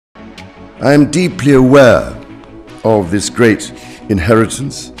I am deeply aware of this great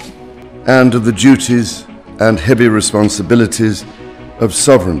inheritance and of the duties and heavy responsibilities of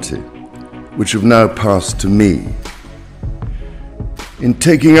sovereignty, which have now passed to me. In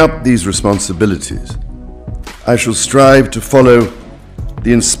taking up these responsibilities, I shall strive to follow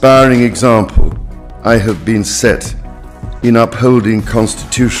the inspiring example I have been set in upholding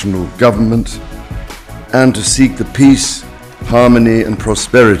constitutional government and to seek the peace, harmony and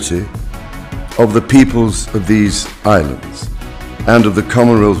prosperity of the peoples of these islands and of the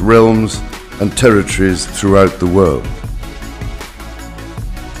Commonwealth realms and territories throughout the world.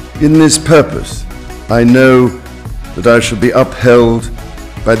 In this purpose, I know that I shall be upheld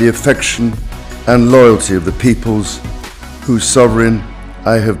by the affection and loyalty of the peoples whose sovereign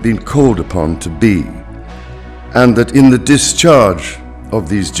I have been called upon to be, and that in the discharge of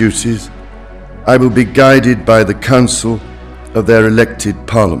these duties, I will be guided by the counsel of their elected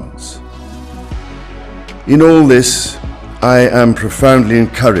parliaments. In all this, I am profoundly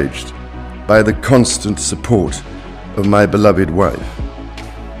encouraged by the constant support of my beloved wife.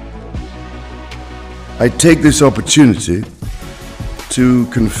 I take this opportunity to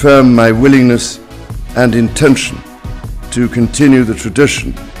confirm my willingness and intention to continue the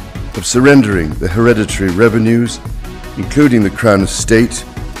tradition of surrendering the hereditary revenues, including the Crown Estate,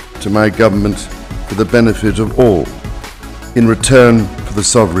 to my government for the benefit of all, in return for the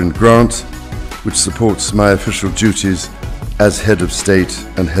sovereign grant, which supports my official duties as head of state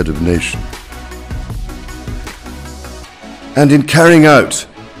and head of nation. And in carrying out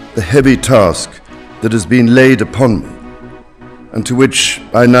the heavy task that has been laid upon me, and to which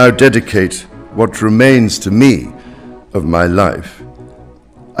I now dedicate what remains to me of my life,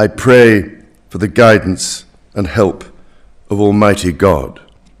 I pray for the guidance and help of Almighty God.